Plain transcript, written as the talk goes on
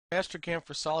Mastercam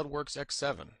for SolidWorks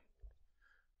X7.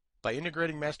 By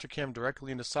integrating Mastercam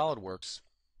directly into SolidWorks,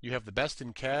 you have the best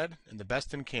in CAD and the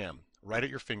best in CAM right at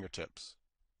your fingertips.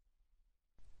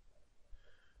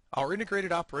 Our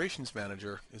Integrated Operations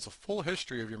Manager is a full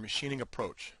history of your machining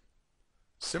approach.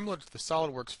 Similar to the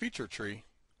SolidWorks feature tree,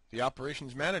 the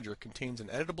Operations Manager contains an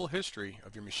editable history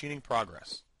of your machining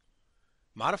progress.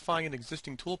 Modifying an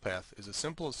existing toolpath is as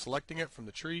simple as selecting it from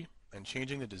the tree and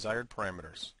changing the desired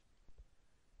parameters.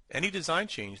 Any design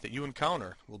change that you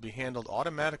encounter will be handled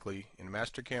automatically in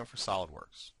Mastercam for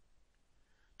SolidWorks.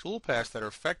 Toolpaths that are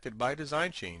affected by a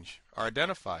design change are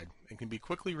identified and can be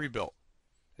quickly rebuilt,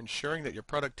 ensuring that your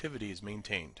productivity is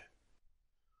maintained.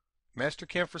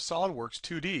 Mastercam for SolidWorks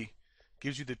 2D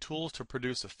gives you the tools to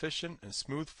produce efficient and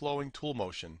smooth-flowing tool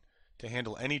motion to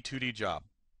handle any 2D job.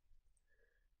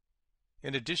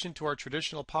 In addition to our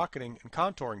traditional pocketing and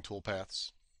contouring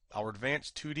toolpaths, our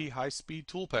advanced 2D high-speed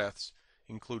toolpaths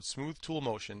include smooth tool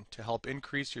motion to help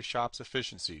increase your shop's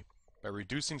efficiency by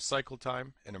reducing cycle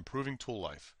time and improving tool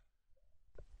life.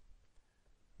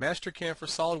 Mastercam for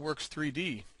SolidWorks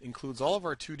 3D includes all of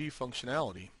our 2D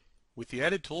functionality with the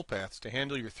added toolpaths to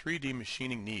handle your 3D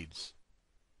machining needs.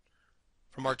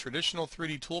 From our traditional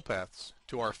 3D toolpaths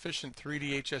to our efficient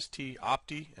 3D HST,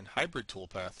 Opti, and hybrid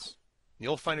toolpaths,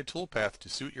 you'll find a toolpath to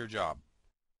suit your job.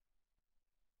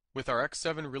 With our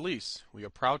X7 release, we are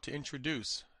proud to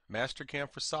introduce Mastercam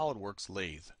for SolidWorks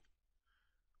Lathe.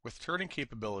 With turning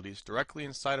capabilities directly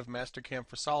inside of Mastercam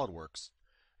for SolidWorks,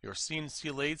 your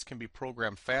CNC lathes can be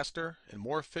programmed faster and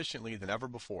more efficiently than ever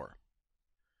before.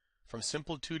 From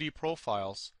simple 2D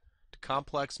profiles to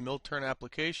complex mill turn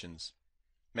applications,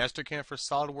 Mastercam for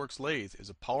SolidWorks Lathe is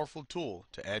a powerful tool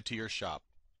to add to your shop.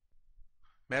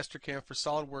 Mastercam for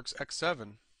SolidWorks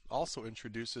X7 also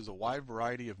introduces a wide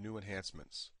variety of new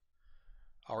enhancements.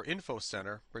 Our Info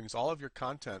Center brings all of your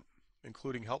content,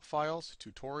 including help files,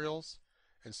 tutorials,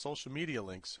 and social media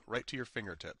links right to your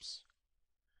fingertips.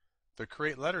 The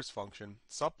Create Letters function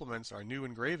supplements our new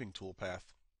engraving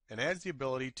toolpath and adds the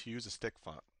ability to use a stick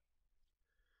font.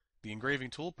 The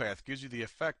engraving toolpath gives you the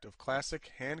effect of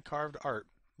classic hand-carved art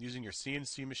using your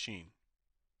CNC machine.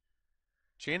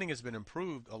 Chaining has been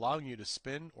improved, allowing you to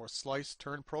spin or slice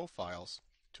turn profiles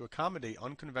to accommodate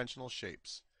unconventional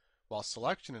shapes, while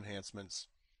selection enhancements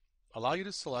allow you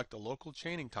to select a local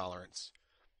chaining tolerance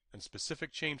and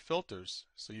specific chain filters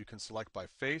so you can select by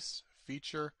face,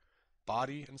 feature,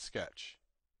 body, and sketch.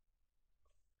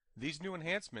 These new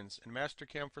enhancements in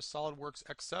Mastercam for SolidWorks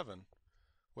X7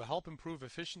 will help improve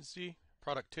efficiency,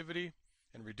 productivity,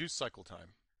 and reduce cycle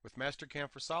time. With Mastercam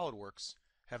for SolidWorks,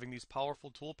 having these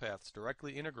powerful toolpaths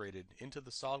directly integrated into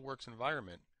the SolidWorks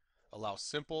environment allows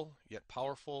simple yet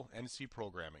powerful NC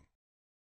programming.